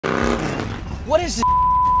What is this?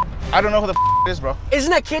 I don't know who the it is, bro. Isn't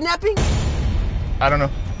that kidnapping? I don't know.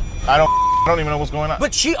 I don't even know what's going on.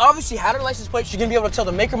 But she obviously had her license plate. She's gonna be able to tell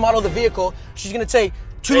the make or model of the vehicle. She's gonna say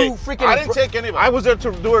freaking. I didn't take any. I was there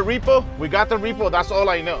to do a repo. We got the repo. That's all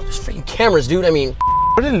I know. There's freaking cameras, dude. I mean.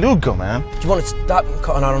 Where did Luke go, man? Do you want to stop?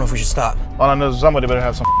 I don't know if we should stop. All I know is somebody better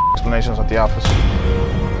have some explanations at the office.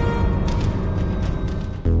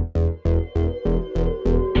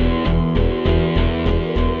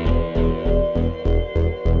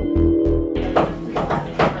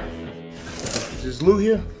 Is Lou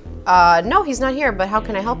here? No, he's not here, but how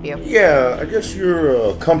can I help you? Yeah, I guess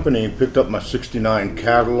your company picked up my '69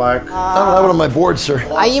 Cadillac. I don't have it on my board, sir.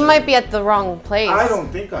 You might be at the wrong place. I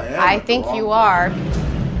don't think I am. I think you are.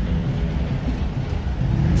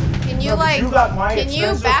 Can you can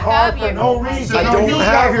you back up? For no reason. I don't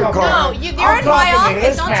have your car. No, you're in my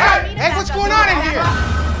office. Don't tell me to Hey, what's going on in here?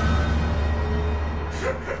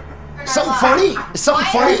 Something funny? Is something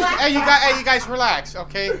funny? Hey, you guys relax,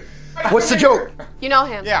 okay? What's the joke? You know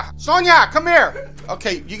him. Yeah. Sonia, come here.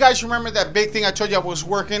 Okay, you guys remember that big thing I told you I was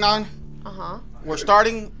working on? Uh-huh. We're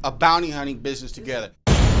starting a bounty hunting business together.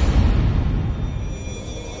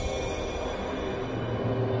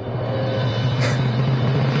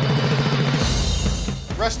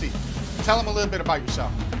 Rusty, tell him a little bit about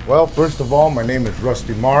yourself. Well, first of all, my name is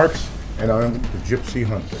Rusty Marks, and I'm the Gypsy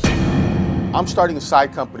Hunter. I'm starting a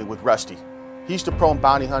side company with Rusty. He's the pro in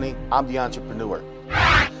bounty hunting, I'm the entrepreneur.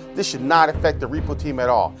 This should not affect the Repo team at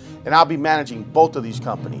all, and I'll be managing both of these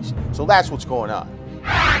companies. So that's what's going on.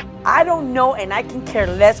 I don't know, and I can care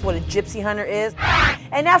less what a gypsy hunter is.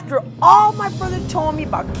 And after all my brother told me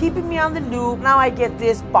about keeping me on the loop, now I get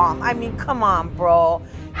this bomb. I mean, come on, bro.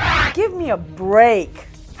 Give me a break.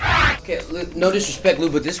 Okay, no disrespect, Lou,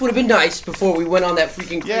 but this would have been nice before we went on that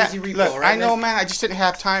freaking crazy repo, look, right? I know, man. I just didn't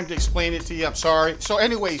have time to explain it to you. I'm sorry. So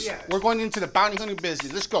anyways, we're going into the bounty hunting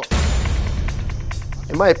business. Let's go.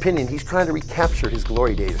 In my opinion, he's trying to recapture his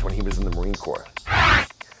glory days when he was in the Marine Corps.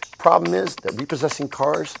 Problem is that repossessing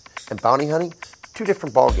cars and bounty hunting, two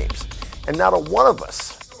different ball games. And not a one of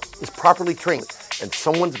us is properly trained, and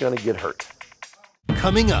someone's gonna get hurt.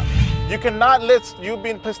 Coming up. You cannot let you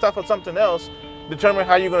being pissed off at something else determine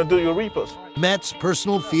how you're going to do your repos. Matt's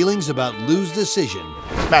personal feelings about Lou's decision.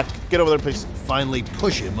 Matt, get over there, please. Finally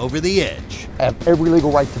push him over the edge. I have every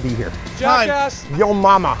legal right to be here. Jackass! Yo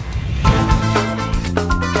mama.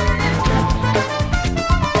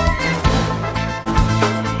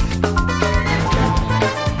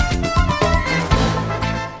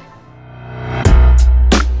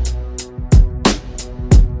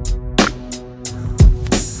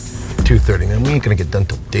 Man, we ain't gonna get done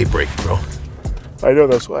till daybreak, bro. I know,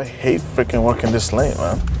 that's why I hate freaking working this late,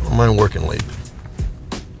 man. I don't mind working late.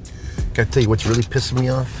 Gotta tell you what's really pissing me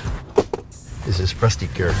off is this Rusty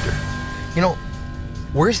character. You know,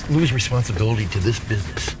 where's Lou's responsibility to this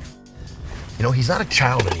business? You know, he's not a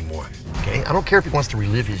child anymore, okay? I don't care if he wants to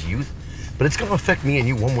relive his youth, but it's gonna affect me and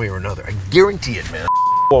you one way or another. I guarantee it, man.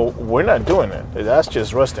 Well, we're not doing it. That's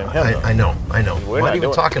just Rusty and him. I know. We're not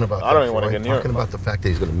even talking about that. I don't even want to get near I'm talking about the fact that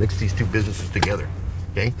he's gonna mix these two businesses together,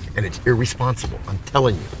 okay? And it's irresponsible, I'm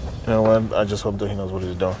telling you. You know what? I just hope that he knows what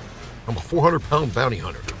he's doing. I'm a 400-pound bounty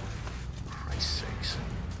hunter. For Christ's sakes.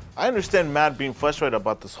 I understand Matt being frustrated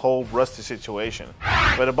about this whole Rusty situation.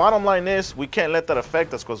 But the bottom line is, we can't let that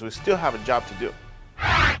affect us because we still have a job to do.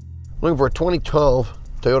 Looking for a 2012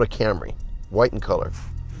 Toyota Camry, white in color.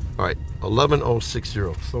 All right,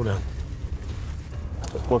 11060. Slow down.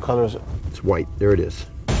 What color is it? It's white. There it is.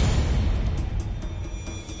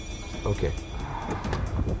 Okay.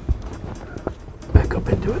 Back up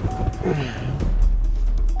into it.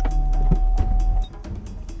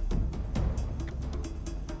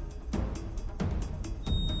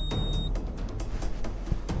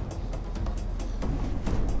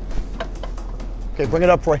 Okay, bring it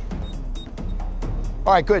up, Roy.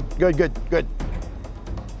 All right, good.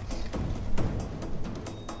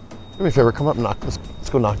 Do me a favor, come up and knock. Let's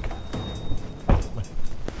go knock.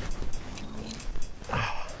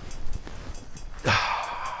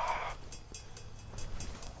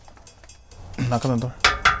 Knock on the door.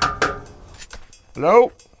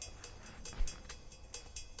 Hello?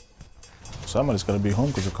 Somebody's got to be home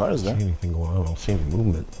because the car is there. I don't see anything going on. I don't see any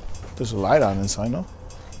movement. There's a light on inside, no?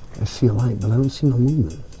 I see a light, but I don't see no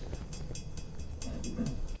movement.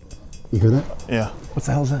 You hear that? Yeah. What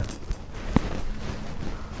the hell's that?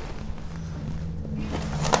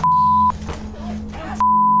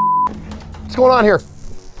 What's going on here?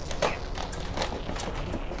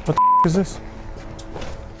 What the is this?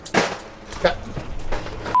 Yeah.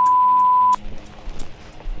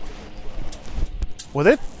 Were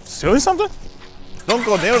they stealing something? Don't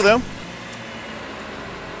go near them.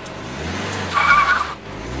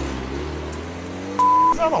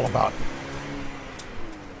 that all about?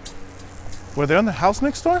 Were they on the house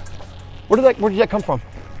next door? Where did that come from?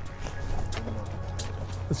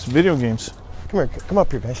 It's video games. Come here, come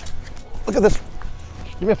up here, guys. Look at this.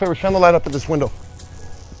 Do me a favor, shine the light up at this window.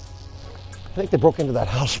 I think they broke into that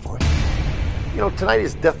house for it. You know, tonight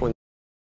is definitely